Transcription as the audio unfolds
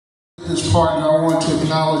this partner, I want to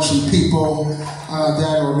acknowledge some people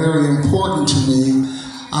that are very important to me.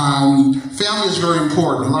 Family is very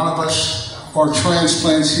important. A lot of us are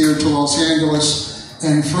transplants here to Los Angeles,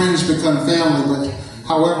 and friends become family, but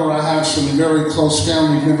however, I have some very close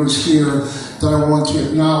family members here that I want to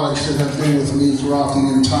acknowledge that have been with me throughout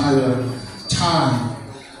the entire time.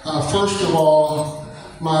 First of all,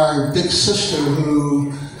 my big sister,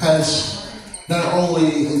 who has not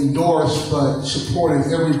only endorsed but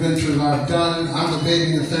supported every venture that I've done. I'm the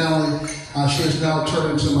baby in the family. She has now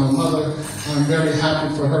turned into my mother. I'm very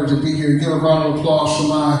happy for her to be here. Give a round of applause for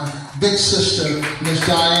my big sister, Miss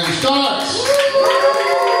Diane Starks.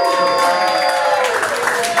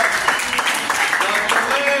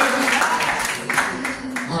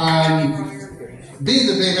 Being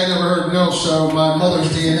the baby, I never heard no, so my mother's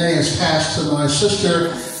DNA is passed to my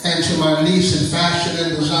sister and to my niece in fashion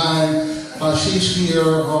and design. She's here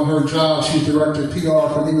on her job. She's director of PR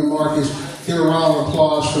for Neiman Marcus. Give a round of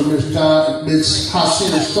applause for Miss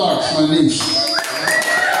Hasina Starks, my niece.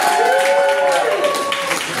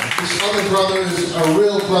 This other brother is a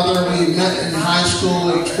real brother. We met in high school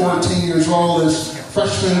at 14 years old as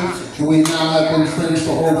freshmen, and we now have been friends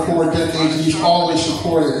for over 4 decades. He's always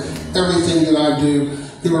supported everything that I do.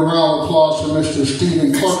 Give a round of applause for Mr.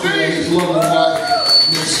 Stephen Corker and his lovely wife,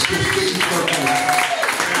 Miss Christine Corker.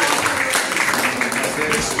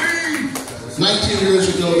 19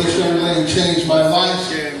 years ago, this young lady changed my life.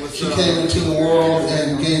 She came into the world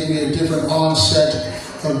and gave me a different onset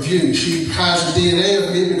of view. She has the DNA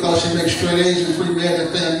of me because she makes straight A's and free men at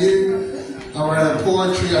FAMU. I write her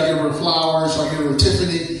poetry, I give her flowers, I give her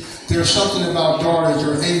Tiffany. There's something about daughters,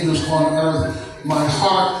 they're angels on earth. My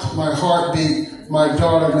heart, my heartbeat, my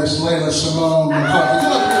daughter, Miss Layla Simone McCarthy.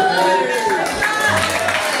 Get up here, baby.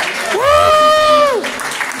 Woo!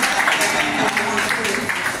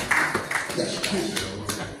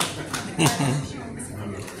 Yes.